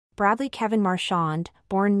Bradley Kevin Marchand,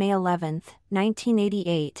 born May 11,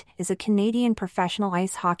 1988, is a Canadian professional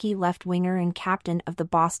ice hockey left-winger and captain of the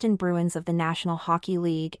Boston Bruins of the National Hockey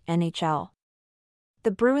League, NHL.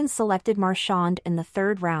 The Bruins selected Marchand in the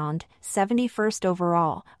third round, 71st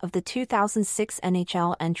overall, of the 2006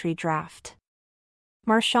 NHL Entry Draft.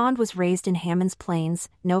 Marchand was raised in Hammonds Plains,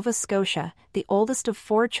 Nova Scotia, the oldest of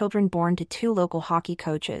 4 children born to 2 local hockey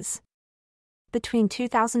coaches. Between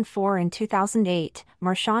 2004 and 2008,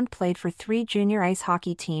 Marchand played for 3 junior ice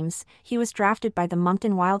hockey teams. He was drafted by the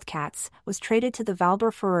Moncton Wildcats, was traded to the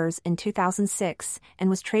Val-d'Or Fureurs in 2006, and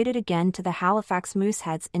was traded again to the Halifax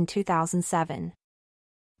Mooseheads in 2007.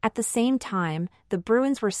 At the same time, the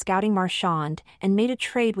Bruins were scouting Marchand and made a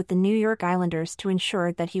trade with the New York Islanders to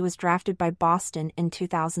ensure that he was drafted by Boston in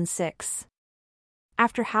 2006.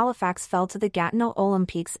 After Halifax fell to the Gatineau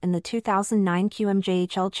Olympiques in the 2009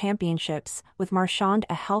 QMJHL Championships, with Marchand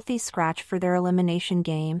a healthy scratch for their elimination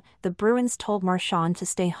game, the Bruins told Marchand to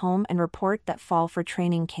stay home and report that fall for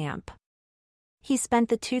training camp. He spent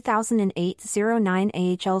the 2008-09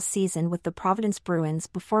 AHL season with the Providence Bruins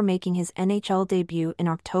before making his NHL debut in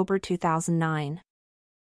October 2009.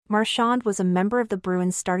 Marchand was a member of the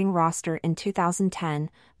Bruins starting roster in 2010,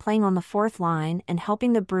 playing on the fourth line and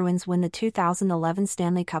helping the Bruins win the 2011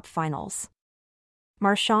 Stanley Cup Finals.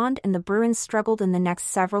 Marchand and the Bruins struggled in the next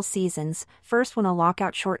several seasons, first when a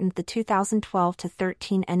lockout shortened the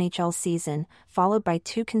 2012-13 NHL season, followed by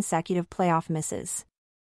 2 consecutive playoff misses.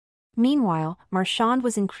 Meanwhile, Marchand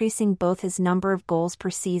was increasing both his number of goals per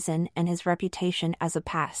season and his reputation as a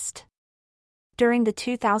pest. During the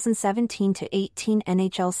 2017-18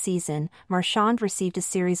 NHL season, Marchand received a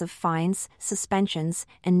series of fines, suspensions,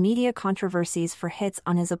 and media controversies for hits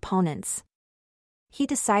on his opponents. He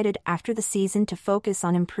decided after the season to focus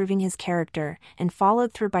on improving his character, and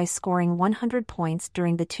followed through by scoring 100 points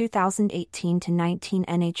during the 2018-19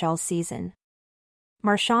 NHL season.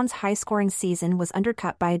 Marchand's high-scoring season was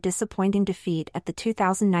undercut by a disappointing defeat at the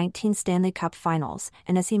 2019 Stanley Cup Finals,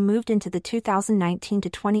 and as he moved into the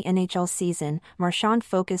 2019-20 NHL season, Marchand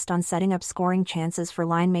focused on setting up scoring chances for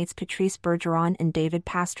linemates Patrice Bergeron and David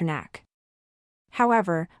Pastrnak.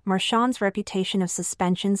 However, Marchand's reputation of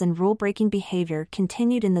suspensions and rule-breaking behavior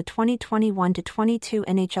continued in the 2021-22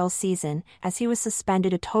 NHL season, as he was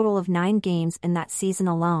suspended a total of 9 games in that season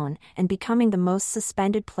alone, and becoming the most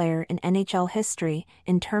suspended player in NHL history,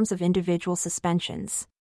 in terms of individual suspensions.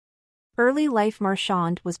 Early life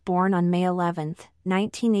Marchand was born on May 11,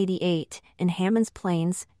 1988, in Hammonds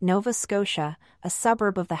Plains, Nova Scotia, a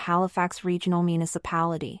suburb of the Halifax Regional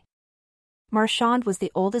Municipality. Marchand was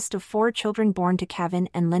the oldest of 4 children born to Kevin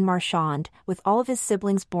and Lynn Marchand, with all of his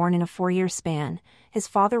siblings born in a 4-year span. His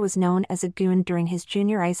father was known as a goon during his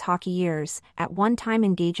junior ice hockey years, at one time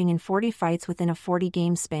engaging in 40 fights within a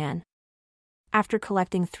 40-game span. After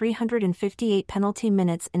collecting 358 penalty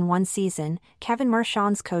minutes in one season, Kevin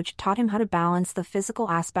Marchand's coach taught him how to balance the physical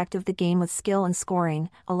aspect of the game with skill and scoring,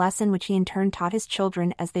 a lesson which he in turn taught his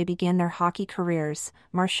children as they began their hockey careers.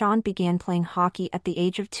 Marchand began playing hockey at the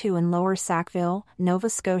age of 2 in Lower Sackville, Nova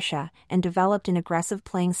Scotia, and developed an aggressive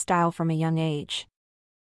playing style from a young age.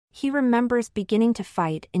 He remembers beginning to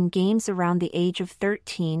fight in games around the age of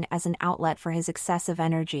 13 as an outlet for his excessive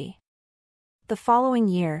energy. The following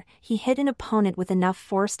year, he hit an opponent with enough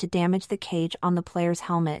force to damage the cage on the player's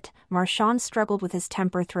helmet. Marchand struggled with his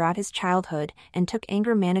temper throughout his childhood and took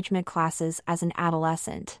anger management classes as an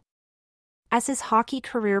adolescent. As his hockey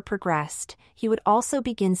career progressed, he would also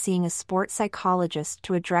begin seeing a sports psychologist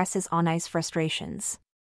to address his on-ice frustrations.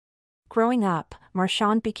 Growing up,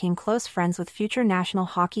 Marchand became close friends with future National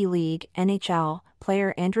Hockey League (NHL)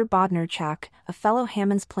 player Andrew Bodnarchuk, a fellow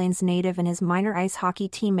Hammonds Plains native and his minor ice hockey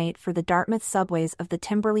teammate for the Dartmouth Subways of the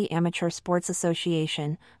Timberley Amateur Sports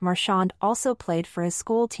Association. Marchand also played for his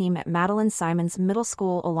school team at Madeline Simons Middle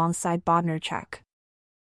School alongside Bodnarchuk.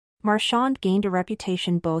 Marchand gained a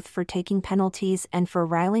reputation both for taking penalties and for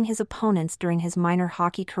riling his opponents during his minor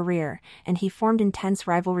hockey career, and he formed intense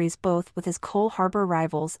rivalries both with his Cole Harbour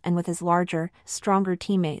rivals and with his larger, stronger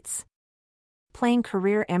teammates. Playing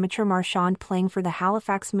career amateur Marchand playing for the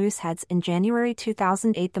Halifax Mooseheads in January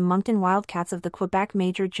 2008. The Moncton Wildcats of the Quebec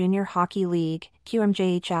Major Junior Hockey League,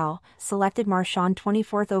 QMJHL, selected Marchand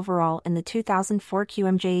 24th overall in the 2004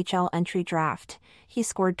 QMJHL Entry Draft. He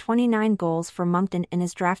scored 29 goals for Moncton in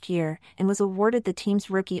his draft year, and was awarded the team's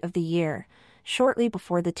Rookie of the Year. Shortly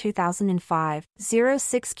before the 2005-06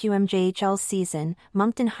 QMJHL season,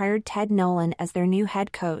 Moncton hired Ted Nolan as their new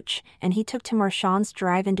head coach, and he took to Marchand's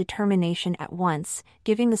drive and determination at once,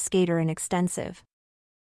 giving the skater an extensive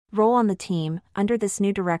role on the team. Under this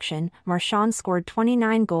new direction, Marchand scored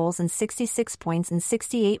 29 goals and 66 points in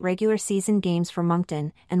 68 regular season games for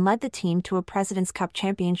Moncton, and led the team to a President's Cup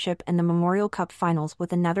championship and the Memorial Cup finals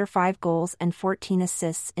with another 5 goals and 14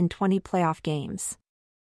 assists in 20 playoff games.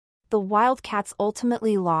 The Wildcats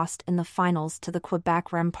ultimately lost in the finals to the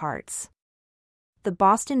Quebec Remparts. The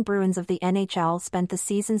Boston Bruins of the NHL spent the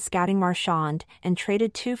season scouting Marchand and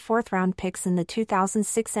traded 2 fourth-round picks in the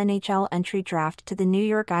 2006 NHL Entry Draft to the New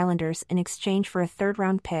York Islanders in exchange for a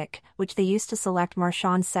third-round pick, which they used to select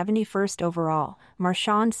Marchand 71st overall.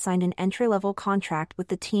 Marchand signed an entry-level contract with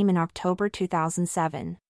the team in October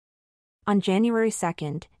 2007. On January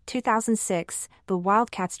 2, 2006, the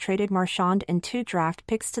Wildcats traded Marchand and 2 draft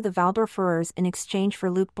picks to the Val-d'Or Foreurs in exchange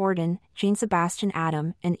for Luc Bourdon, Jean-Sébastien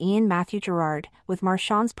Adam, and Ian Matthew Girard, with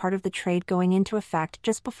Marchand's part of the trade going into effect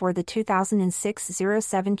just before the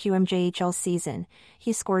 2006-07 QMJHL season.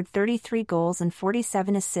 He scored 33 goals and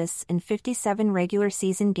 47 assists in 57 regular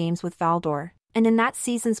season games with Val-d'Or, and in that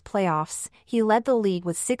season's playoffs, he led the league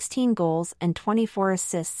with 16 goals and 24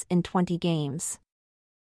 assists in 20 games.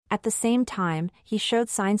 At the same time, he showed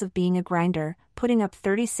signs of being a grinder, putting up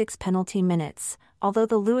 36 penalty minutes. Although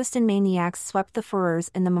the Lewiston Maniacs swept the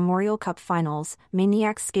Foreurs in the Memorial Cup finals,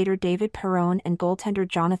 Maniacs skater David Perron and goaltender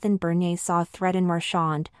Jonathan Bernier saw a threat in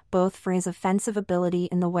Marchand, both for his offensive ability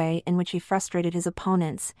and the way in which he frustrated his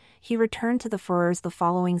opponents. He returned to the Foreurs the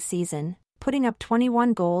following season, putting up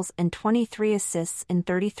 21 goals and 23 assists in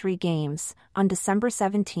 33 games. On December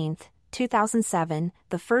 17, 2007,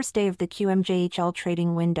 the first day of the QMJHL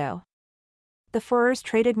trading window, the Foreurs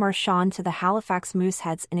traded Marchand to the Halifax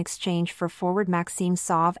Mooseheads in exchange for forward Maxime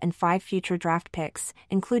Sauve and 5 future draft picks,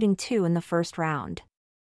 including 2 in the first round.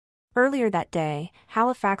 Earlier that day,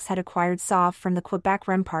 Halifax had acquired Sauve from the Quebec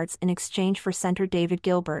Remparts in exchange for center David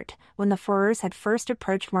Gilbert. When the Foreurs had first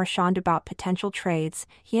approached Marchand about potential trades,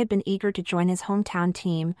 he had been eager to join his hometown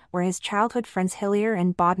team, where his childhood friends Hillier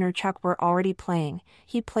and Bodnarchuk were already playing.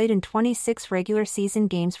 He played in 26 regular season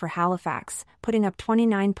games for Halifax, putting up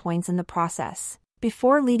 29 points in the process,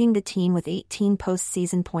 before leading the team with 18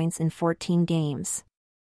 postseason points in 14 games.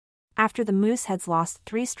 After the Mooseheads lost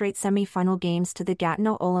 3 straight semi-final games to the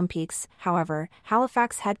Gatineau Olympiques, however,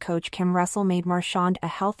 Halifax head coach Kim Russell made Marchand a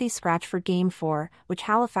healthy scratch for Game 4, which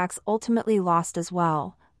Halifax ultimately lost as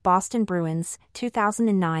well. Boston Bruins,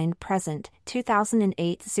 2009-present,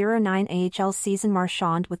 2008-09 AHL season.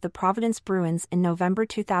 Marchand with the Providence Bruins in November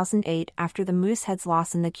 2008 after the Mooseheads'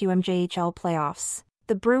 loss in the QMJHL playoffs.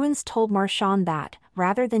 The Bruins told Marchand that,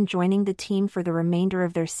 rather than joining the team for the remainder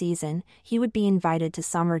of their season, he would be invited to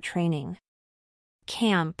summer training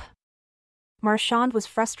camp. Marchand was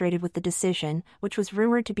frustrated with the decision, which was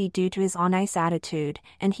rumored to be due to his on-ice attitude,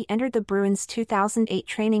 and he entered the Bruins' 2008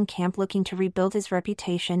 training camp looking to rebuild his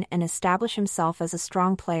reputation and establish himself as a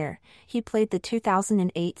strong player. He played the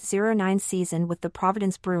 2008-09 season with the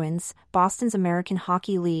Providence Bruins, Boston's American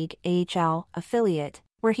Hockey League (AHL) affiliate,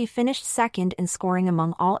 where he finished second in scoring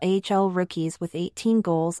among all AHL rookies with 18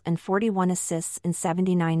 goals and 41 assists in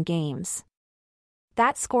 79 games.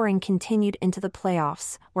 That scoring continued into the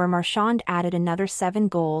playoffs, where Marchand added another 7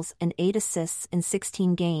 goals and 8 assists in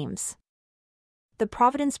 16 games. The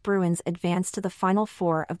Providence Bruins advanced to the Final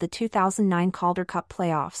Four of the 2009 Calder Cup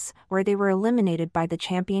playoffs, where they were eliminated by the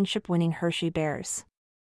championship-winning Hershey Bears.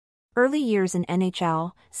 Early years in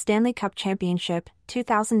NHL, Stanley Cup Championship,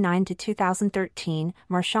 2009-2013,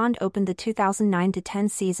 Marchand opened the 2009-10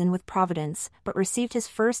 season with Providence, but received his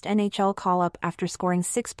first NHL call-up after scoring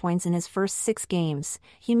 6 points in his first 6 games.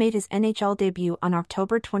 He made his NHL debut on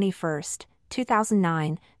October 21,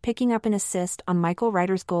 2009, picking up an assist on Michael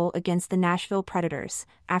Ryder's goal against the Nashville Predators.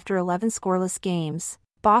 After 11 scoreless games,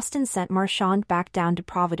 Boston sent Marchand back down to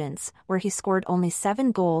Providence, where he scored only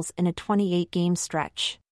 7 goals in a 28-game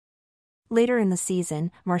stretch. Later in the season,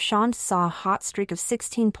 Marchand saw a hot streak of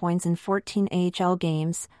 16 points in 14 AHL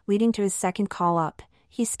games, leading to his second call-up.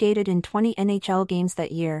 He skated in 20 NHL games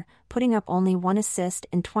that year, putting up only 1 assist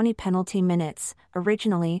in 20 penalty minutes.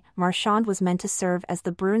 Originally, Marchand was meant to serve as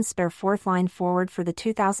the Bruins' spare fourth-line forward for the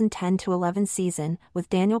 2010-11 season, with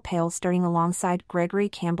Daniel Pale starting alongside Gregory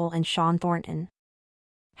Campbell and Sean Thornton.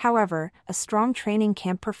 However, a strong training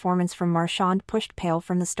camp performance from Marchand pushed Pale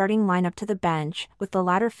from the starting lineup to the bench, with the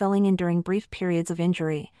latter filling in during brief periods of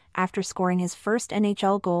injury. After scoring his first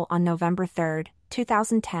NHL goal on November 3,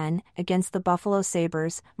 2010, against the Buffalo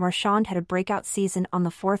Sabres, Marchand had a breakout season on the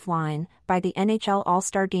fourth line. By the NHL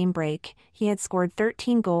All-Star Game break, he had scored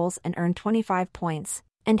 13 goals and earned 25 points,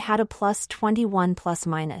 and had a +21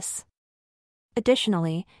 +-.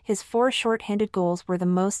 Additionally, his 4 short-handed goals were the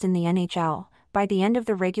most in the NHL. By the end of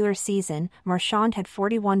the regular season, Marchand had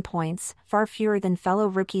 41 points, far fewer than fellow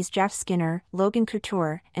rookies Jeff Skinner, Logan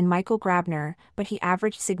Couture, and Michael Grabner, but he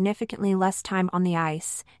averaged significantly less time on the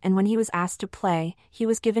ice, and when he was asked to play, he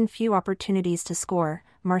was given few opportunities to score.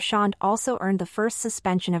 Marchand also earned the first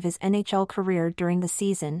suspension of his NHL career during the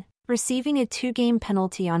season, receiving a 2-game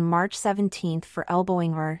penalty on March 17 for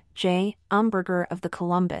elbowing J. Umberger of the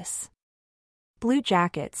Columbus Blue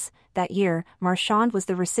Jackets. That year, Marchand was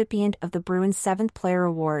the recipient of the Bruins' 7th Player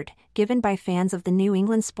Award, given by fans of the New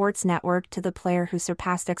England Sports Network to the player who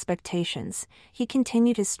surpassed expectations. He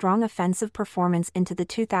continued his strong offensive performance into the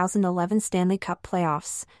 2011 Stanley Cup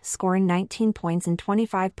playoffs, scoring 19 points in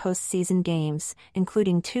 25 postseason games,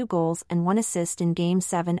 including 2 goals and 1 assist in Game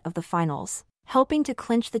 7 of the finals, helping to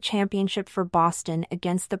clinch the championship for Boston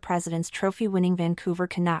against the President's Trophy-winning Vancouver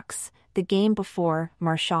Canucks. The game before,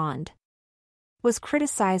 Marchand was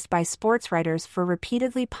criticized by sports writers for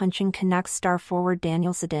repeatedly punching Canucks star forward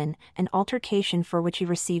Daniel Sedin, an altercation for which he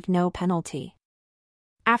received no penalty.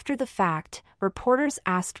 After the fact, reporters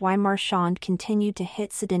asked why Marchand continued to hit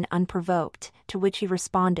Sedin unprovoked, to which he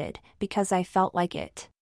responded, "Because I felt like it."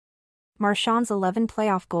 Marchand's 11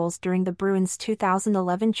 playoff goals during the Bruins'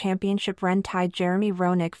 2011 championship run tied Jeremy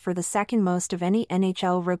Roenick for the second most of any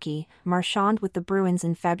NHL rookie. Marchand with the Bruins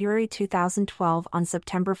in February 2012. On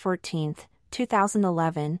September 14,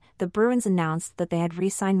 2011, the Bruins announced that they had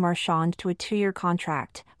re-signed Marchand to a 2-year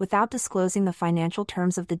contract, without disclosing the financial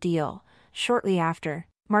terms of the deal. Shortly after,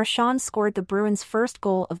 Marchand scored the Bruins' first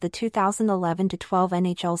goal of the 2011-12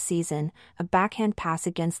 NHL season, a backhand pass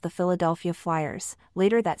against the Philadelphia Flyers.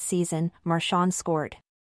 Later that season, Marchand scored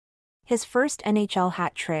his first NHL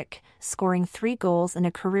hat trick, scoring 3 goals and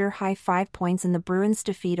a career-high 5 points in the Bruins'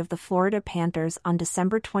 defeat of the Florida Panthers on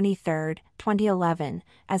December 23, 2011.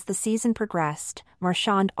 As the season progressed,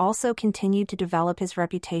 Marchand also continued to develop his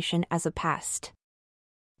reputation as a pest.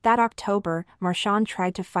 That October, Marchand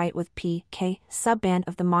tried to fight with P.K. Subban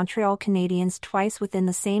of the Montreal Canadiens twice within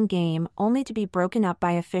the same game, only to be broken up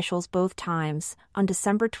by officials both times. On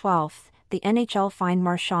December 12, the NHL fined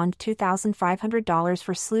Marchand $2,500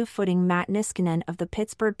 for slew-footing Matt Niskanen of the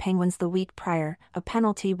Pittsburgh Penguins the week prior, a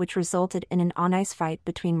penalty which resulted in an on-ice fight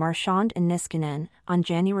between Marchand and Niskanen. On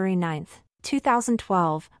January 9,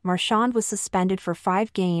 2012, Marchand was suspended for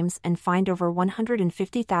 5 games and fined over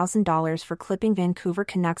 $150,000 for clipping Vancouver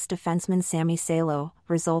Canucks defenseman Sami Salo,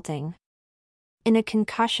 resulting in a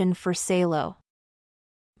concussion for Salo.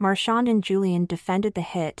 Marchand and Julien defended the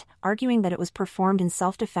hit, arguing that it was performed in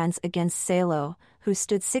self-defense against Salo, who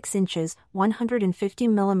stood 6 inches (150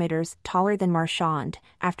 millimeters) taller than Marchand,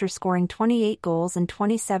 after scoring 28 goals and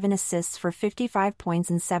 27 assists for 55 points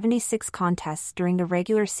in 76 contests during the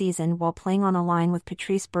regular season while playing on a line with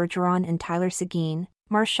Patrice Bergeron and Tyler Seguin.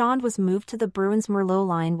 Marchand was moved to the Bruins' Merlot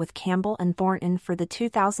line with Campbell and Thornton for the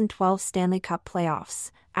 2012 Stanley Cup playoffs.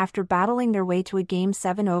 After battling their way to a Game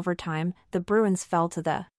 7 overtime, the Bruins fell to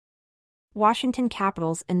the Washington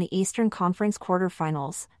Capitals in the Eastern Conference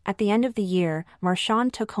quarterfinals. At the end of the year,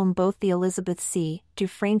 Marchand took home both the Elizabeth C.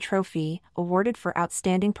 Dufresne Trophy, awarded for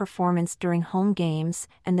outstanding performance during home games,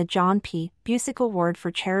 and the John P. Busick Award for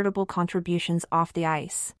charitable contributions off the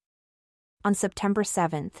ice. On September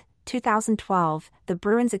 7, 2012, the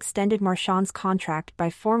Bruins extended Marchand's contract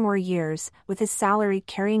by 4 more years, with his salary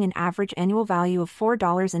carrying an average annual value of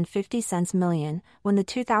 $4.50 million. When the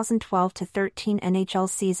 2012-13 NHL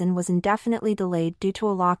season was indefinitely delayed due to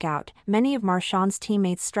a lockout, many of Marchand's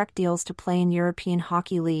teammates struck deals to play in European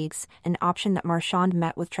hockey leagues, an option that Marchand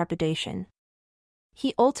met with trepidation.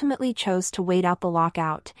 He ultimately chose to wait out the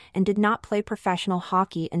lockout, and did not play professional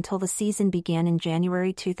hockey until the season began in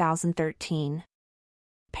January 2013.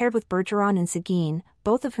 Paired with Bergeron and Seguin,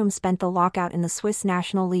 both of whom spent the lockout in the Swiss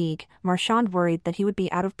National League, Marchand worried that he would be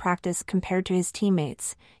out of practice compared to his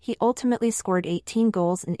teammates. He ultimately scored 18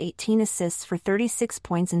 goals and 18 assists for 36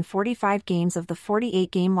 points in 45 games of the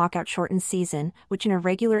 48-game lockout-shortened season, which in a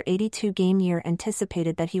regular 82-game year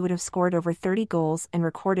anticipated that he would have scored over 30 goals and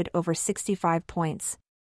recorded over 65 points.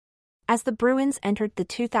 As the Bruins entered the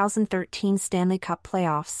 2013 Stanley Cup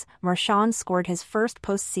playoffs, Marchand scored his first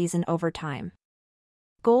postseason overtime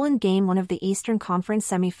goal in Game 1 of the Eastern Conference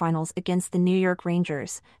semifinals against the New York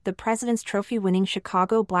Rangers. The President's Trophy-winning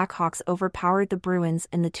Chicago Blackhawks overpowered the Bruins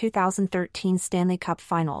in the 2013 Stanley Cup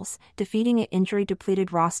Finals, defeating an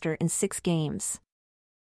injury-depleted roster in 6 games.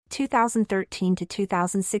 2013 to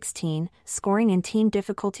 2016, scoring in team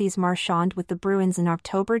difficulties. Marchand with the Bruins in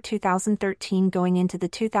October 2013. Going into the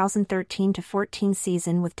 2013 to 14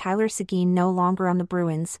 season with Tyler Seguin no longer on the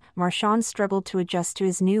Bruins, Marchand struggled to adjust to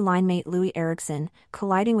his new linemate Louis Eriksson,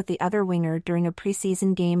 colliding with the other winger during a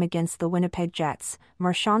preseason game against the Winnipeg Jets.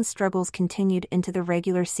 Marchand's struggles continued into the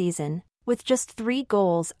regular season, with just 3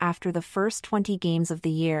 goals after the first 20 games of the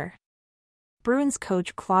year. Bruins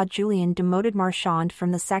coach Claude Julien demoted Marchand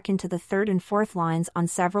from the second to the third and fourth lines on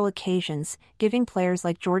several occasions, giving players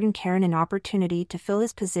like Jordan Caron an opportunity to fill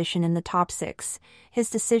his position in the top 6.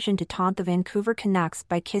 His decision to taunt the Vancouver Canucks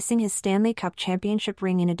by kissing his Stanley Cup championship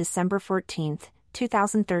ring in a December 14,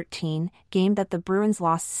 2013, game that the Bruins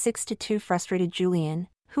lost 6-2 frustrated Julien,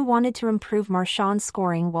 who wanted to improve Marchand's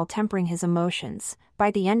scoring while tempering his emotions.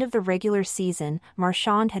 By the end of the regular season,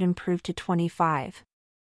 Marchand had improved to 25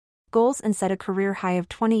 goals and set a career high of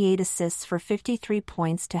 28 assists for 53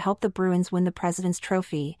 points to help the Bruins win the President's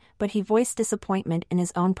Trophy, but he voiced disappointment in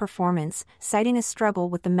his own performance, citing a struggle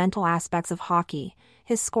with the mental aspects of hockey.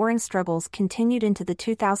 His scoring struggles continued into the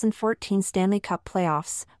 2014 Stanley Cup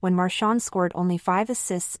playoffs, when Marchand scored only 5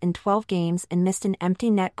 assists in 12 games and missed an empty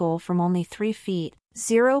net goal from only 3 feet,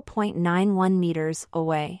 0.91 meters,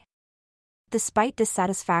 away. Despite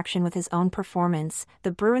dissatisfaction with his own performance,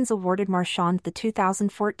 the Bruins awarded Marchand the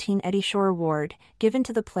 2014 Eddie Shore Award, given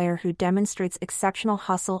to the player who demonstrates exceptional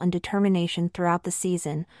hustle and determination throughout the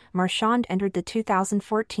season. Marchand entered the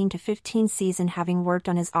 2014-15 season having worked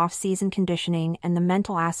on his off-season conditioning and the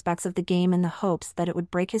mental aspects of the game in the hopes that it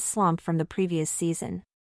would break his slump from the previous season.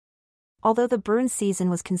 Although the Bruins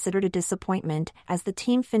season was considered a disappointment, as the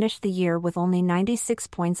team finished the year with only 96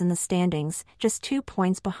 points in the standings, just 2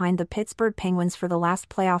 points behind the Pittsburgh Penguins for the last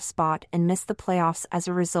playoff spot, and missed the playoffs as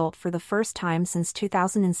a result for the first time since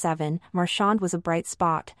 2007, Marchand was a bright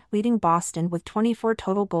spot, leading Boston with 24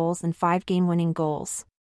 total goals and 5 game-winning goals.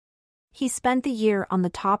 He spent the year on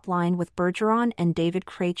the top line with Bergeron and David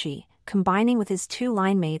Krejci, combining with his 2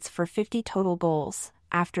 line mates for 50 total goals.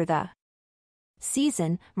 After the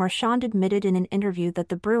season, Marchand admitted in an interview that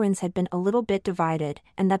the Bruins had been a little bit divided,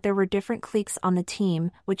 and that there were different cliques on the team,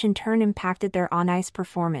 which in turn impacted their on-ice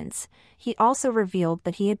performance. He also revealed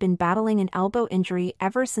that he had been battling an elbow injury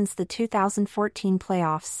ever since the 2014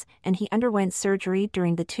 playoffs, and he underwent surgery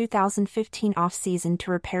during the 2015 off-season to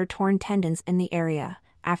repair torn tendons in the area.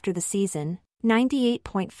 After the season,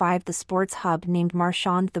 98.5 The Sports Hub named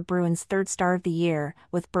Marchand the Bruins' third star of the year,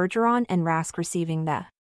 with Bergeron and Rask receiving the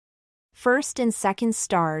first and second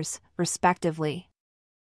stars, respectively.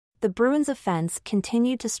 The Bruins' offense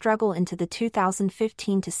continued to struggle into the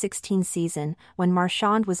 2015-16 season, when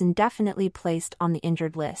Marchand was indefinitely placed on the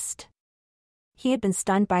injured list. He had been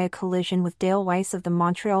stunned by a collision with Dale Weiss of the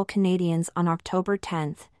Montreal Canadiens on October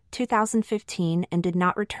 10, 2015, and did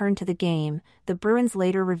not return to the game. The Bruins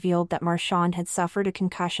later revealed that Marchand had suffered a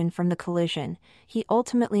concussion from the collision. He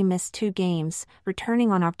ultimately missed 2 games,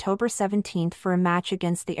 returning on October 17 for a match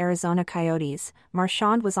against the Arizona Coyotes.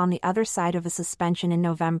 Marchand was on the other side of a suspension in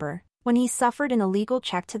November, when he suffered an illegal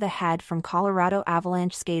check to the head from Colorado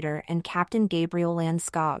Avalanche skater and captain Gabriel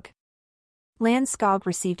Landeskog. Landeskog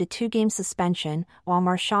received a 2-game suspension, while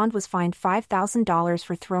Marchand was fined $5,000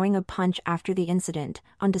 for throwing a punch after the incident.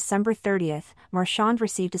 On December 30, Marchand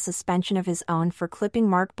received a suspension of his own for clipping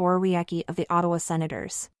Mark Borowiecki of the Ottawa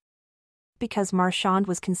Senators. Because Marchand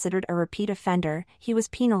was considered a repeat offender, he was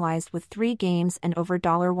penalized with 3 games and over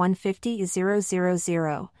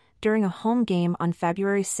 $150,000. During a home game on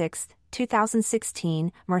February 6,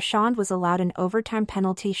 2016, Marchand was allowed an overtime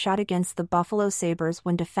penalty shot against the Buffalo Sabres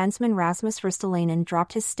when defenseman Rasmus Ristolainen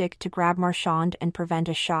dropped his stick to grab Marchand and prevent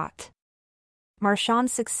a shot.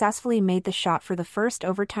 Marchand successfully made the shot for the first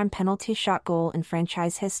overtime penalty shot goal in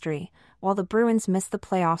franchise history, while the Bruins missed the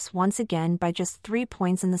playoffs once again by just 3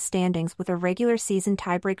 points in the standings with a regular season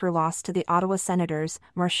tiebreaker loss to the Ottawa Senators.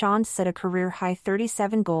 Marchand set a career-high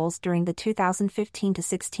 37 goals during the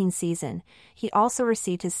 2015-16 season. He also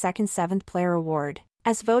received his second Seventh Player Award,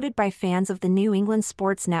 as voted by fans of the New England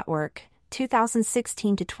Sports Network,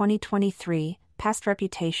 2016-2023, Past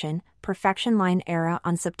Reputation, Perfection Line Era.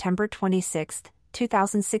 On September 26,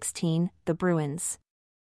 2016, the Bruins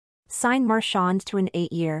signed Marchand to an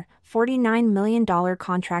 8-year, $49 million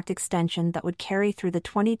contract extension that would carry through the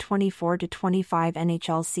 2024-25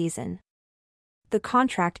 NHL season. The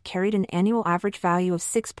contract carried an annual average value of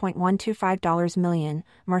 $6.125 million.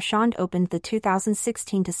 Marchand opened the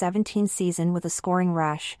 2016-17 season with a scoring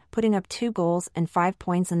rush, putting up 2 goals and 5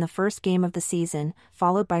 points in the first game of the season,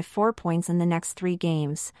 followed by 4 points in the next 3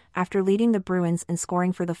 games. After leading the Bruins in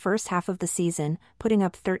scoring for the first half of the season, putting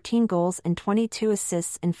up 13 goals and 22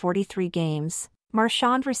 assists in 43 games,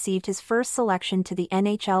 Marchand received his first selection to the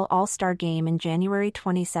NHL All-Star Game in January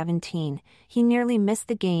 2017. He nearly missed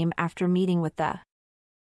the game after meeting with the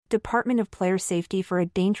Department of Player Safety for a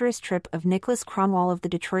dangerous trip of Nicholas Kronwall of the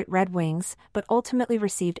Detroit Red Wings, but ultimately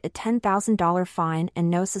received a $10,000 fine and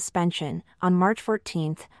no suspension. On March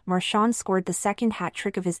 14, Marchand scored the second hat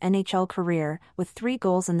trick of his NHL career, with 3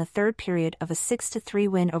 goals in the third period of a 6-3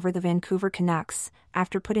 win over the Vancouver Canucks,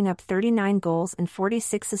 after putting up 39 goals and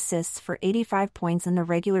 46 assists for 85 points in the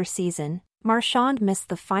regular season. Marchand missed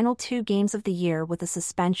the final 2 games of the year with a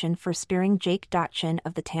suspension for spearing Jake Dotchin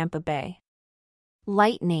of the Tampa Bay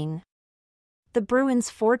Lightning. The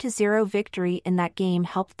Bruins' 4-0 victory in that game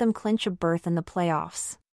helped them clinch a berth in the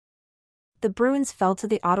playoffs. The Bruins fell to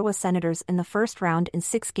the Ottawa Senators in the first round in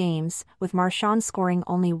 6 games, with Marchand scoring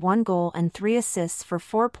only 1 goal and 3 assists for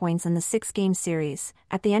 4 points in the 6-game series.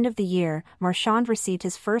 At the end of the year, Marchand received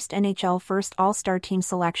his first NHL First All-Star Team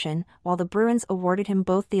selection, while the Bruins awarded him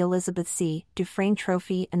both the Elizabeth C. Dufresne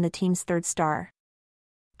Trophy and the team's 3rd star.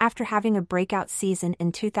 After having a breakout season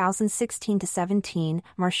in 2016-17,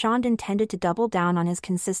 Marchand intended to double down on his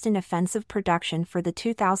consistent offensive production for the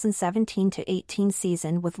 2017-18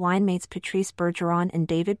 season with line-mates Patrice Bergeron and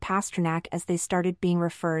David Pastrnak, as they started being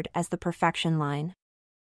referred as the perfection line.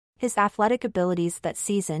 His athletic abilities that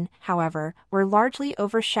season, however, were largely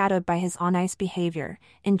overshadowed by his on-ice behavior.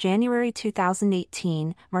 In January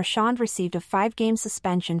 2018, Marchand received a 5-game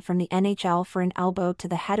suspension from the NHL for an elbow to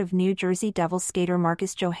the head of New Jersey Devils skater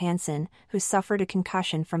Marcus Johansson, who suffered a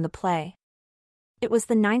concussion from the play. It was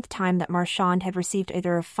the 9th time that Marchand had received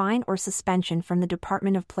either a fine or suspension from the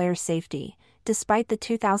Department of Player Safety. Despite the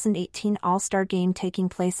 2018 All-Star Game taking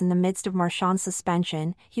place in the midst of Marchand's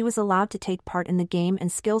suspension, he was allowed to take part in the game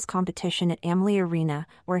and skills competition at Amalie Arena,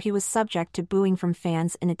 where he was subject to booing from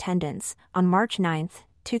fans in attendance. On March 9,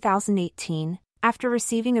 2018, after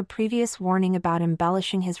receiving a previous warning about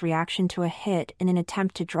embellishing his reaction to a hit in an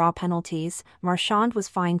attempt to draw penalties, Marchand was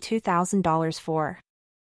fined $2,000 for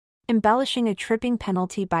embellishing a tripping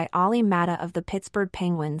penalty by Ali Matta of the Pittsburgh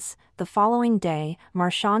Penguins. The following day,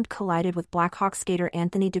 Marchand collided with Blackhawks skater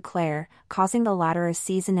Anthony Duclair, causing the latter a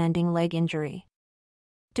season-ending leg injury.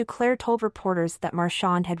 Duclair told reporters that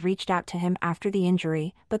Marchand had reached out to him after the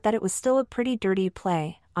injury, but that it was still a pretty dirty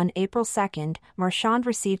play. On April 2, Marchand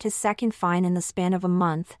received his second fine in the span of a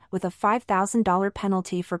month, with a $5,000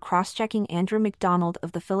 penalty for cross-checking Andrew McDonald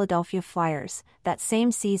of the Philadelphia Flyers. That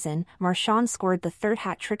same season, Marchand scored the 3rd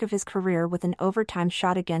hat trick of his career with an overtime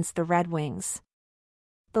shot against the Red Wings.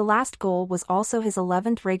 The last goal was also his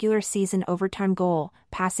 11th regular season overtime goal,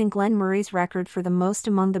 passing Glenn Murray's record for the most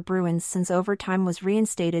among the Bruins since overtime was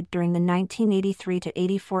reinstated during the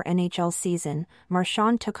 1983-84 NHL season.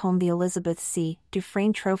 Marchand took home the Elizabeth C.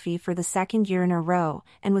 Dufresne Trophy for the 2nd year in a row,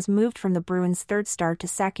 and was moved from the Bruins' 3rd star to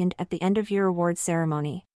 2nd at the end-of-year awards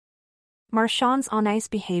ceremony. Marchand's on-ice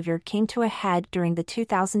behavior came to a head during the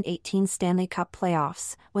 2018 Stanley Cup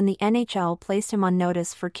playoffs, when the NHL placed him on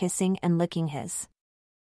notice for kissing and licking his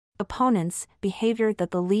opponents, behavior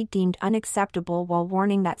that the league deemed unacceptable, while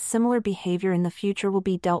warning that similar behavior in the future will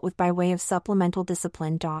be dealt with by way of supplemental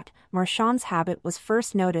discipline. Marchand's habit was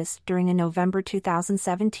first noticed during a November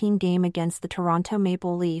 2017 game against the Toronto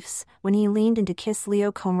Maple Leafs, when he leaned in to kiss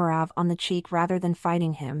Leo Komarov on the cheek rather than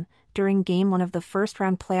fighting him. During Game 1 of the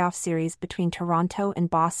first-round playoff series between Toronto and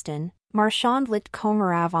Boston, Marchand licked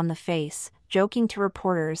Komarov on the face, joking to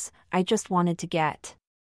reporters, "I just wanted to get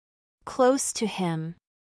close to him."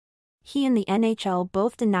 He and the NHL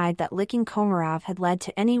both denied that licking Komarov had led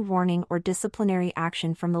to any warning or disciplinary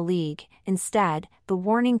action from the league. Instead, the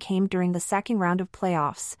warning came during the 2nd round of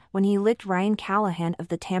playoffs, when he licked Ryan Callahan of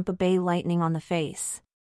the Tampa Bay Lightning on the face.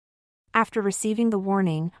 After receiving the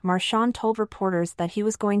warning, Marchand told reporters that he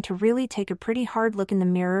was going to really take a pretty hard look in the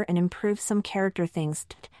mirror and improve some character things.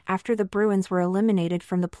 After the Bruins were eliminated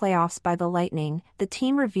from the playoffs by the Lightning, the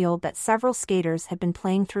team revealed that several skaters had been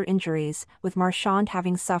playing through injuries, with Marchand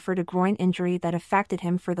having suffered a groin injury that affected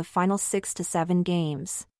him for the final 6 to 7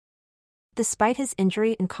 games. Despite his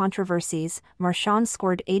injury and controversies, Marchand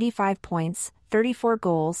scored 85 points, 34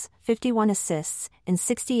 goals, 51 assists, in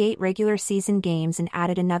 68 regular season games and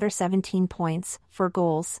added another 17 points, 4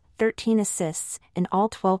 goals, 13 assists, in all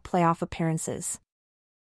 12 playoff appearances.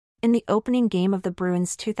 In the opening game of the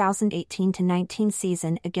Bruins' 2018-19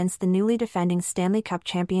 season against the newly defending Stanley Cup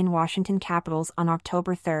champion Washington Capitals on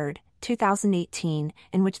October 3, 2018,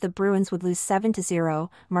 in which the Bruins would lose 7-0,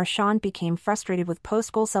 Marchand became frustrated with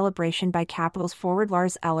post-goal celebration by Capitals forward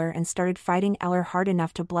Lars Eller and started fighting Eller hard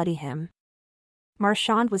enough to bloody him.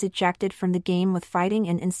 Marchand was ejected from the game with fighting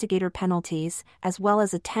and instigator penalties, as well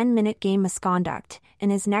as a 10-minute game misconduct.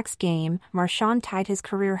 In his next game, Marchand tied his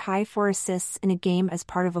career high for assists in a game as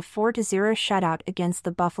part of a 4-0 shutout against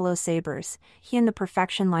the Buffalo Sabres. He and the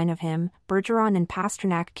perfection line of him, Bergeron and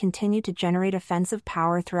Pastrnak continued to generate offensive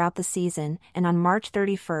power throughout the season, and on March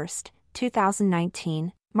 31,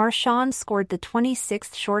 2019, Marchand scored the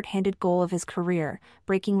 26th shorthanded goal of his career,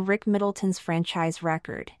 breaking Rick Middleton's franchise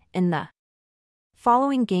record. In the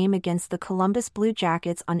following game against the Columbus Blue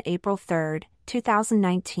Jackets on April 3,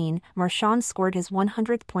 2019, Marchand scored his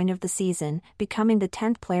 100th point of the season, becoming the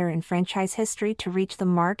 10th player in franchise history to reach the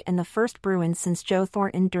mark and the first Bruin since Joe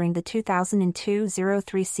Thornton during the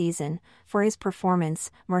 2002-03 season. For his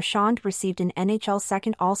performance, Marchand received an NHL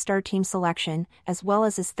Second All-Star Team selection, as well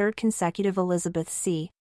as his third consecutive Elizabeth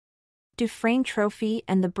C. Dufresne Trophy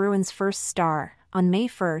and the Bruins' first star. On May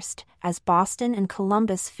 1, as Boston and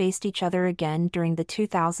Columbus faced each other again during the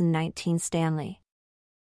 2019 Stanley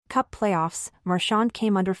Cup playoffs, Marchand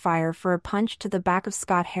came under fire for a punch to the back of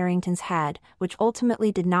Scott Harrington's head, which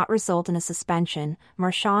ultimately did not result in a suspension.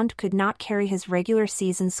 Marchand could not carry his regular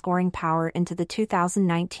season scoring power into the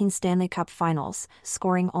 2019 Stanley Cup Finals,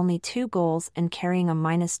 scoring only 2 goals and carrying a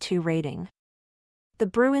 -2 rating. The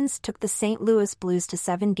Bruins took the St. Louis Blues to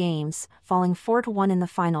 7 games, falling 4-1 in the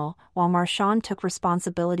final, while Marchand took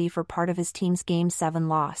responsibility for part of his team's Game 7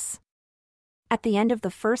 loss. At the end of the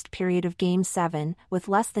first period of Game 7, with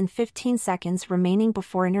less than 15 seconds remaining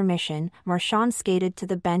before intermission, Marchand skated to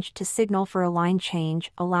the bench to signal for a line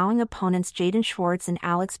change, allowing opponents Jaden Schwartz and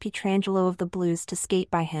Alex Pietrangelo of the Blues to skate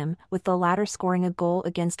by him, with the latter scoring a goal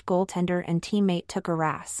against goaltender and teammate Tuukka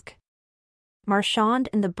Rask. Marchand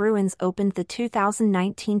and the Bruins opened the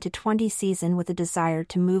 2019-20 season with a desire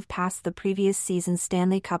to move past the previous season's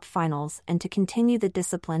Stanley Cup Finals and to continue the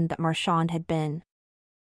discipline that Marchand had been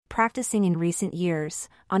practicing in recent years.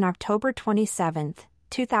 On October 27,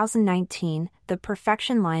 2019, the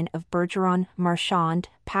perfection line of Bergeron, Marchand,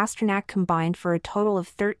 Pastrnak combined for a total of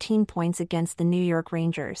 13 points against the New York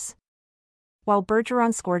Rangers. While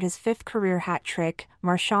Bergeron scored his 5th career hat trick,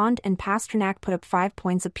 Marchand and Pastrnak put up 5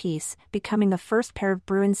 points apiece, becoming the first pair of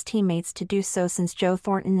Bruins teammates to do so since Joe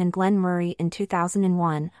Thornton and Glenn Murray in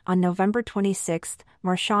 2001. On November 26,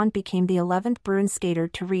 Marchand became the 11th Bruins skater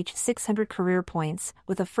to reach 600 career points,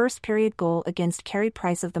 with a first-period goal against Carey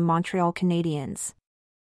Price of the Montreal Canadiens.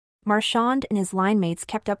 Marchand and his linemates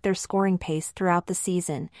kept up their scoring pace throughout the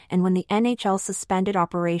season, and when the NHL suspended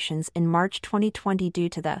operations in March 2020 due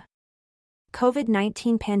to the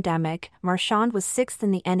COVID-19 pandemic, Marchand was 6th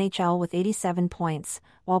in the NHL with 87 points.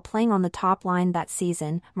 While playing on the top line that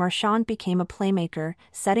season, Marchand became a playmaker,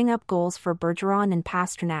 setting up goals for Bergeron and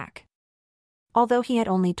Pastrnak. Although he had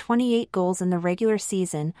only 28 goals in the regular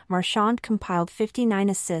season, Marchand compiled 59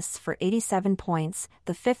 assists for 87 points,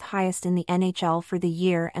 the 5th highest in the NHL for the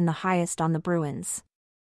year and the highest on the Bruins.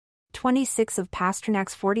 26 of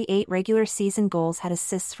Pasternak's 48 regular season goals had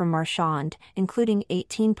assists from Marchand, including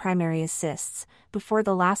 18 primary assists. Before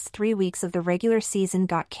the last 3 weeks of the regular season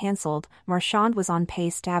got cancelled, Marchand was on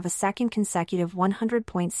pace to have a second consecutive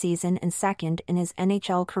 100-point season and second in his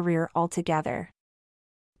NHL career altogether.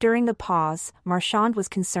 During the pause, Marchand was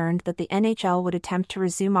concerned that the NHL would attempt to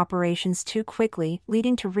resume operations too quickly,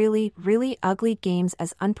 leading to really ugly games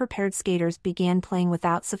as unprepared skaters began playing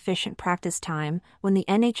without sufficient practice time. When the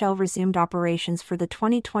NHL resumed operations for the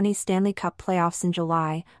 2020 Stanley Cup playoffs in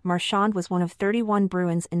July, Marchand was one of 31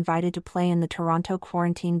 Bruins invited to play in the Toronto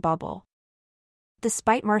quarantine bubble.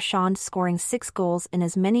 Despite Marchand scoring 6 goals in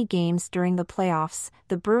as many games during the playoffs,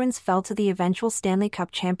 the Bruins fell to the eventual Stanley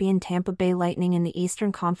Cup champion Tampa Bay Lightning in the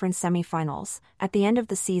Eastern Conference semifinals. At the end of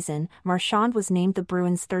the season, Marchand was named the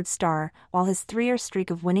Bruins' 3rd star, while his 3-year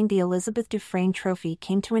streak of winning the Elizabeth Dufresne Trophy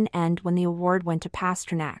came to an end when the award went to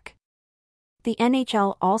Pastrnak. The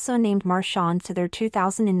NHL also named Marchand to their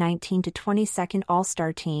 2019-20 Second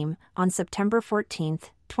All-Star team. On September 14,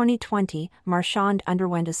 2020, Marchand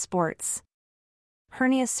underwent a sports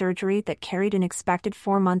hernia surgery that carried an expected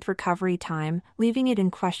 4-month recovery time, leaving it in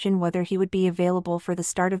question whether he would be available for the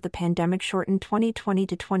start of the pandemic-shortened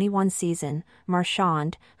 2020-21 season.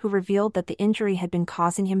 Marchand, who revealed that the injury had been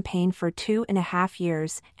causing him pain for 2.5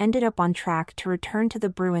 years, ended up on track to return to the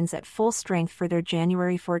Bruins at full strength for their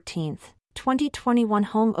January 14, 2021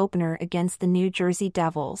 home opener against the New Jersey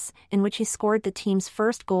Devils, in which he scored the team's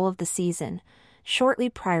first goal of the season, shortly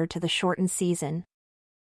prior to the shortened season.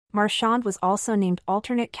 Marchand was also named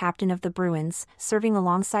alternate captain of the Bruins, serving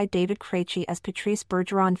alongside David Krejci as Patrice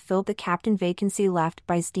Bergeron filled the captain vacancy left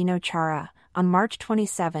by Zdeno Chara. On March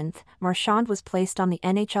 27, Marchand was placed on the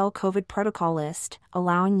NHL COVID protocol list,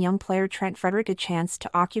 allowing young player Trent Frederic a chance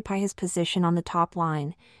to occupy his position on the top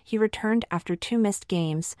line. He returned after 2 missed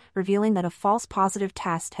games, revealing that a false positive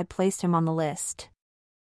test had placed him on the list.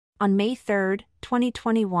 On May 3,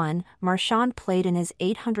 2021, Marchand played in his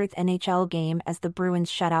 800th NHL game as the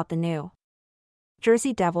Bruins shut out the New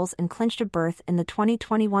Jersey Devils and clinched a berth in the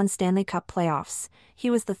 2021 Stanley Cup playoffs.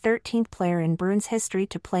 He was the 13th player in Bruins history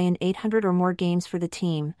to play in 800 or more games for the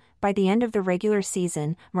team. By the end of the regular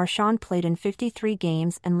season, Marchand played in 53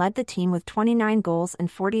 games and led the team with 29 goals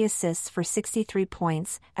and 40 assists for 63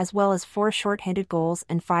 points, as well as 4 shorthanded goals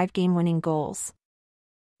and 5 game-winning goals.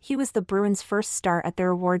 He was the Bruins' first star at their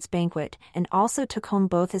awards banquet, and also took home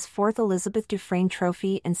both his 4th Elizabeth Dufresne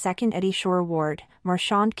Trophy and 2nd Eddie Shore Award.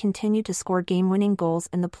 Marchand continued to score game-winning goals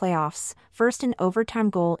in the playoffs, first an overtime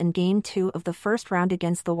goal in Game 2 of the first round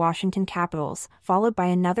against the Washington Capitals, followed by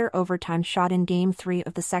another overtime shot in Game 3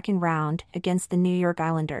 of the second round against the New York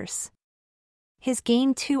Islanders. His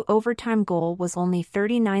Game 2 overtime goal was only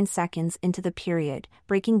 39 seconds into the period,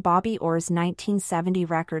 breaking Bobby Orr's 1970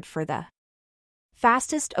 record for the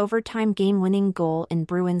fastest overtime game-winning goal in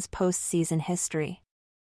Bruins postseason history.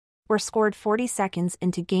 Orr scored 40 seconds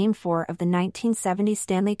into Game 4 of the 1970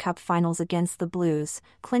 Stanley Cup Finals against the Blues,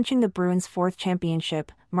 clinching the Bruins' 4th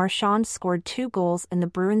championship. Marchand scored 2 goals in the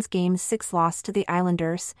Bruins' Game 6 loss to the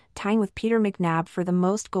Islanders, tying with Peter McNabb for the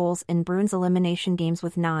most goals in Bruins elimination games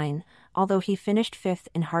with 9, although he finished 5th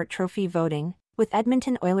in Hart Trophy voting, with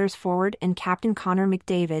Edmonton Oilers forward and captain Connor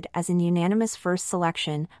McDavid as an unanimous first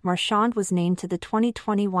selection. Marchand was named to the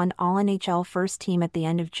 2021 All-NHL first team at the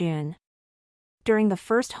end of June. During the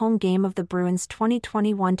first home game of the Bruins'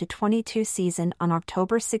 2021-22 season on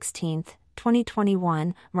October 16,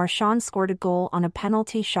 2021, Marchand scored a goal on a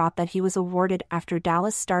penalty shot that he was awarded after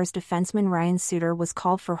Dallas Stars defenseman Ryan Suter was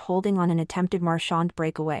called for holding on an attempted Marchand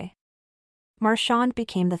breakaway. Marchand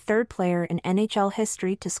became the 3rd player in NHL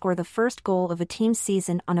history to score the first goal of a team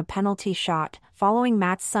season on a penalty shot, following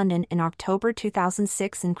Matt Sundin in October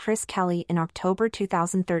 2006 and Chris Kelly in October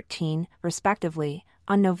 2013, respectively.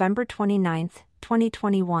 On November 29,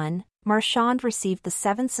 2021, Marchand received the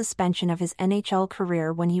 7th suspension of his NHL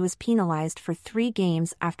career when he was penalized for 3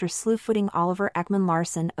 games after slew-footing Oliver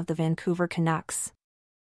Ekman-Larsson of the Vancouver Canucks.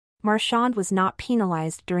 Marchand was not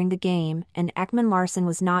penalized during the game, and Ekman-Larsson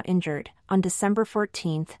was not injured. On December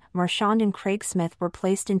 14, Marchand and Craig Smith were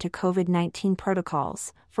placed into COVID-19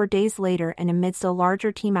 protocols. 4 days later, and amidst a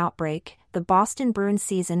larger team outbreak, the Boston Bruins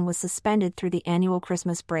season was suspended through the annual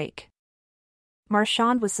Christmas break.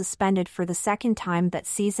 Marchand was suspended for the 2nd time that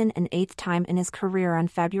season and 8th time in his career on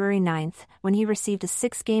February 9, when he received a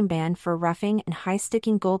 6-game ban for roughing and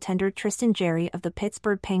high-sticking goaltender Tristan Jarry of the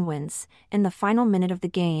Pittsburgh Penguins. In the final minute of the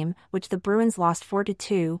game, which the Bruins lost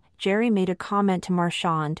 4-2, Jarry made a comment to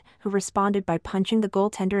Marchand, who responded by punching the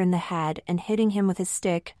goaltender in the head and hitting him with his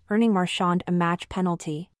stick, earning Marchand a match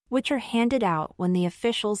penalty, which are handed out when the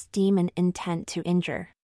officials deem an intent to injure.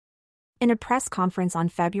 In a press conference on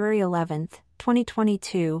February 11,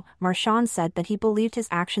 2022, Marchand said that he believed his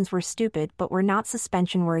actions were stupid but were not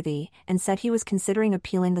suspension-worthy, and said he was considering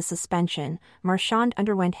appealing the suspension. Marchand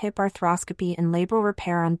underwent hip arthroscopy and labral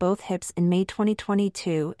repair on both hips in May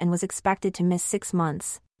 2022 and was expected to miss 6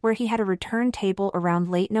 months, where he had a return table around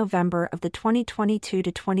late November of the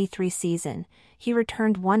 2022-23 season. He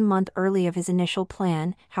returned 1 month early of his initial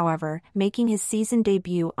plan, however, making his season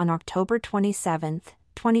debut on October 27,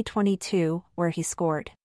 2022, where he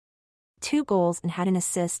scored 2 goals and had an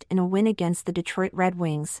assist in a win against the Detroit Red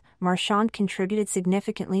Wings. Marchand contributed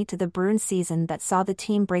significantly to the Bruins season that saw the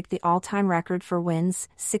team break the all-time record for wins,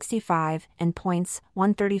 65, and points,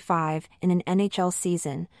 135, in an NHL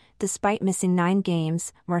season. Despite missing 9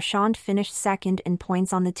 games, Marchand finished 2nd in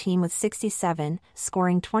points on the team with 67,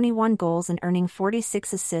 scoring 21 goals and earning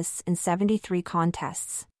 46 assists in 73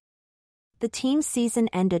 contests. The team's season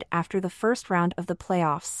ended after the first round of the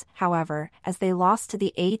playoffs, however, as they lost to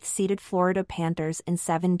the 8th-seeded Florida Panthers in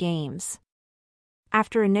 7 games.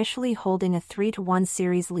 After initially holding a 3-1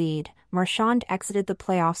 series lead, Marchand exited the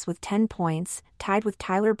playoffs with 10 points, tied with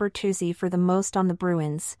Tyler Bertuzzi for the most on the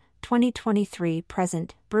Bruins.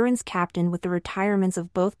 2023-present, Bruins captain with the retirements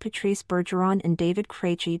of both Patrice Bergeron and David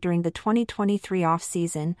Krejci during the 2023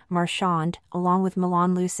 offseason. Marchand, along with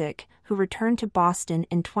Milan Lucic, who returned to Boston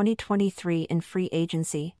in 2023 in free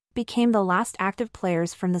agency, became the last active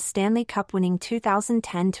players from the Stanley Cup-winning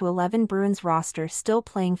 2010-11 Bruins roster still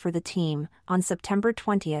playing for the team. On September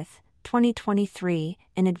 20, 2023,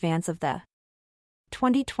 in advance of the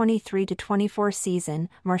 2023-24 season,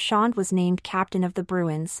 Marchand was named captain of the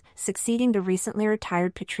Bruins, succeeding the recently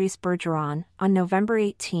retired Patrice Bergeron. On November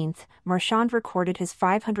 18, Marchand recorded his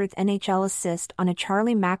 500th NHL assist on a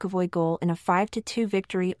Charlie McAvoy goal in a 5-2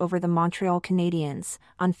 victory over the Montreal Canadiens.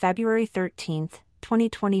 On February 13,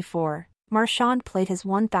 2024, Marchand played his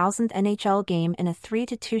 1,000th NHL game in a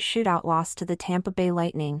 3-2 shootout loss to the Tampa Bay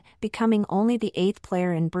Lightning, becoming only the 8th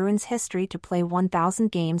player in Bruins history to play 1,000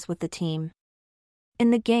 games with the team.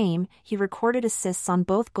 In the game, he recorded assists on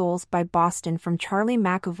both goals by Boston from Charlie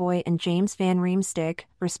McAvoy and James Van Riemsdyk,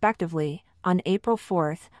 respectively. On April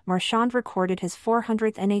 4, Marchand recorded his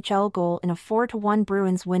 400th NHL goal in a 4-1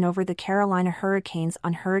 Bruins win over the Carolina Hurricanes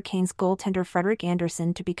on Hurricanes goaltender Frederik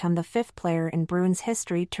Andersen to become the 5th player in Bruins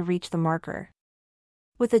history to reach the marker.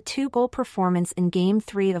 With a 2-goal performance in Game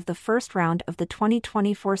 3 of the first round of the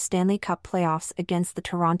 2024 Stanley Cup playoffs against the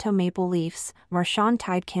Toronto Maple Leafs, Marchand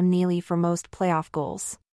tied Kim Neely for most playoff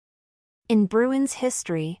goals in Bruins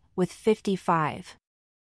history, with 55.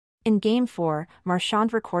 In Game 4,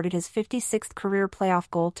 Marchand recorded his 56th career playoff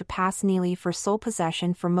goal to pass Neely for sole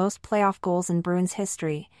possession for most playoff goals in Bruins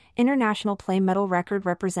history. International Play Medal record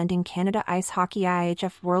representing Canada Ice Hockey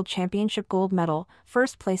IIHF World Championship Gold Medal,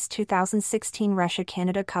 First place 2016 Russia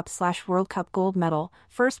Canada Cup/World Cup Gold Medal,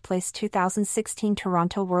 First place 2016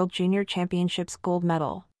 Toronto World Junior Championships Gold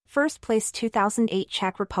Medal, First place 2008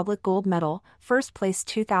 Czech Republic Gold Medal, First place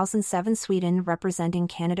 2007 Sweden representing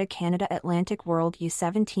Canada Atlantic World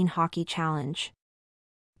U17 Hockey Challenge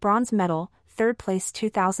Bronze Medal, Third place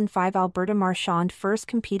 2005 Alberta Marchand first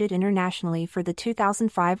competed internationally for the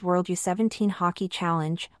 2005 World U17 Hockey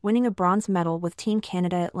Challenge, winning a bronze medal with Team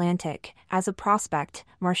Canada Atlantic. As a prospect,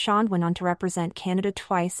 Marchand went on to represent Canada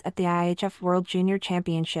twice at the IIHF World Junior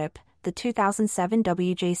Championship, the 2007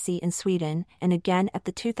 WJC in Sweden, and again at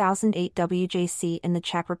the 2008 WJC in the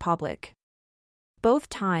Czech Republic. Both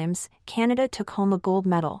times, Canada took home a gold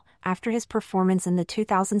medal. After his performance in the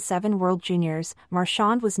 2007 World Juniors,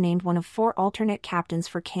 Marchand was named one of 4 alternate captains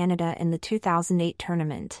for Canada in the 2008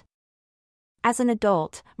 tournament. As an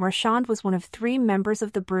adult, Marchand was one of 3 members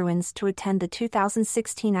of the Bruins to attend the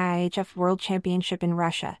 2016 IIHF World Championship in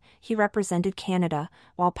Russia. He represented Canada,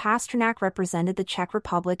 while Pastrnak represented the Czech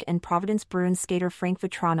Republic and Providence Bruins skater Frank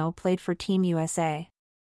Vatrano played for Team USA.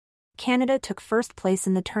 Canada took first place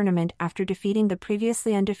in the tournament after defeating the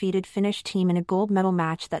previously undefeated Finnish team in a gold medal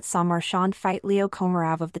match that saw Marchand fight Leo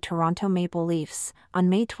Komarov of the Toronto Maple Leafs. On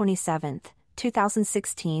May 27,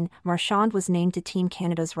 2016, Marchand was named to Team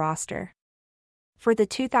Canada's roster for the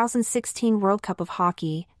 2016 World Cup of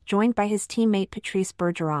Hockey, joined by his teammate Patrice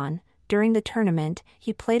Bergeron. During the tournament,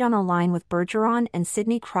 he played on a line with Bergeron and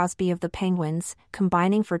Sidney Crosby of the Penguins,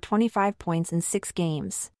 combining for 25 points in 6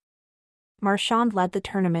 games. Marchand led the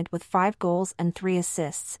tournament with 5 goals and 3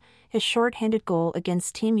 assists. His short-handed goal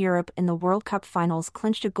against Team Europe in the World Cup finals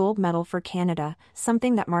clinched a gold medal for Canada,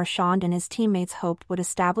 something that Marchand and his teammates hoped would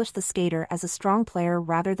establish the skater as a strong player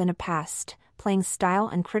rather than a pest. Playing style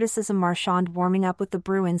and criticism. Marchand warming up with the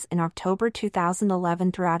Bruins in October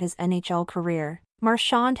 2011. Throughout his NHL career,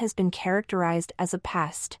 Marchand has been characterized as a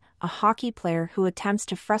pest, a hockey player who attempts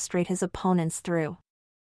to frustrate his opponents through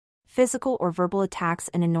physical or verbal attacks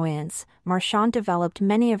and annoyance. Marchand developed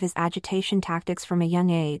many of his agitation tactics from a young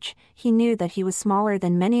age. He knew that he was smaller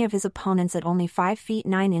than many of his opponents at only 5 feet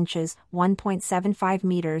 9 inches, 1.75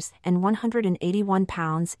 meters, and 181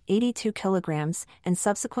 pounds, 82 kilograms, and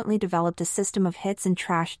subsequently developed a system of hits and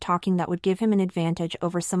trash talking that would give him an advantage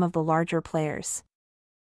over some of the larger players.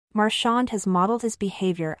 Marchand has modeled his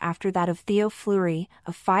behavior after that of Theo Fleury,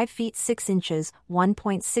 a 5 feet 6 inches,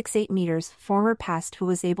 1.68 meters former pest who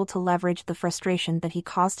was able to leverage the frustration that he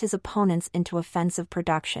caused his opponents into offensive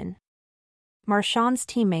production. Marchand's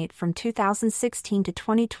teammate from 2016 to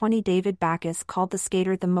 2020 David Backes called the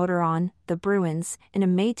skater the motor on the Bruins in a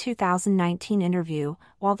May 2019 interview,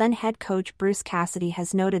 while then head coach Bruce Cassidy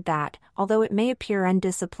has noted that, although it may appear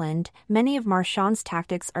undisciplined, many of Marchand's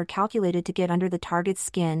tactics are calculated to get under the target's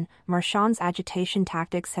skin. Marchand's agitation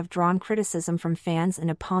tactics have drawn criticism from fans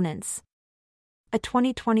and opponents. A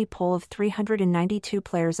 2020 poll of 392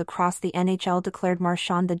 players across the NHL declared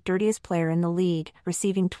Marchand the dirtiest player in the league,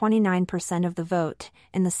 receiving 29% of the vote.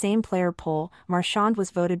 In the same player poll, Marchand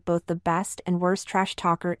was voted both the best and worst trash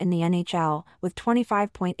talker in the NHL, with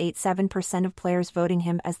 25.87% of players voting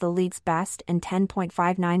him as the league's best and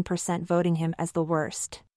 10.59% voting him as the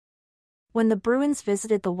worst. When the Bruins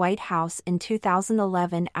visited the White House in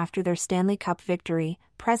 2011 after their Stanley Cup victory,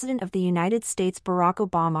 President of the United States Barack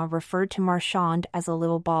Obama referred to Marchand as a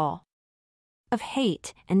little ball. of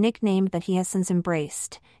hate, a nickname that he has since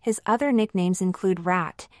embraced. His other nicknames include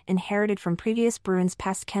Rat, inherited from previous Bruins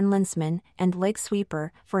pest Ken Linseman, and Leg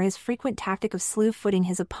Sweeper, for his frequent tactic of slew-footing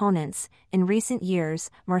his opponents. In recent years,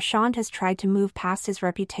 Marchand has tried to move past his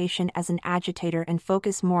reputation as an agitator and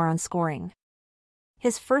focus more on scoring.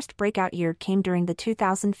 His first breakout year came during the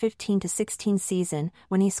 2015-16 season,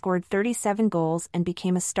 when he scored 37 goals and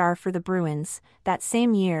became a star for the Bruins. That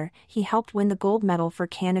same year, he helped win the gold medal for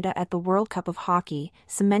Canada at the World Cup of Hockey,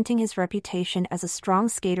 cementing his reputation as a strong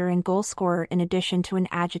skater and goal scorer in addition to an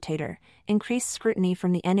agitator. Increased scrutiny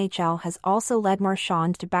from the NHL has also led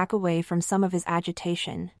Marchand to back away from some of his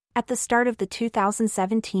agitation. At the start of the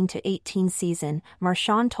 2017-18 season,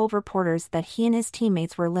 Marchand told reporters that he and his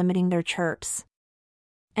teammates were limiting their chirps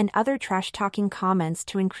and other trash-talking comments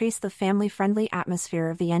to increase the family-friendly atmosphere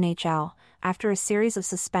of the NHL. After a series of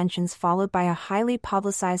suspensions followed by a highly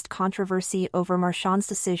publicized controversy over Marchand's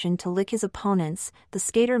decision to lick his opponents, the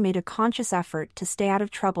skater made a conscious effort to stay out of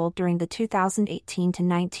trouble during the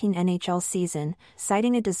 2018-19 NHL season,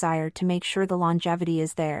 citing a desire to make sure the longevity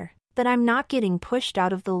is there. "That I'm not getting pushed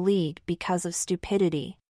out of the league because of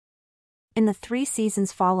stupidity." In the 3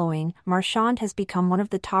 seasons following, Marchand has become one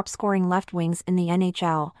of the top-scoring left wings in the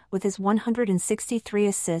NHL, with his 163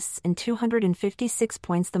 assists and 256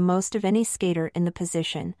 points, the most of any skater in the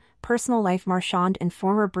position. Personal life: Marchand and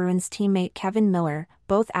former Bruins teammate Kevin Miller,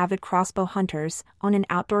 both avid crossbow hunters, own an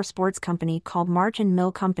outdoor sports company called March and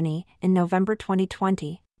Mill Company. In November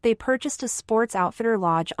 2020, they purchased a sports outfitter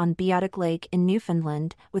lodge on Beothuk Lake in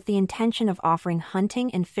Newfoundland, with the intention of offering hunting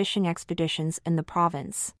and fishing expeditions in the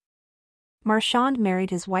province. Marchand married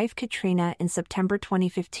his wife Katrina in September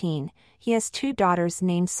 2015. He has 2 daughters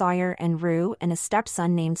named Sawyer and Rue and a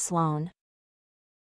stepson named Sloan.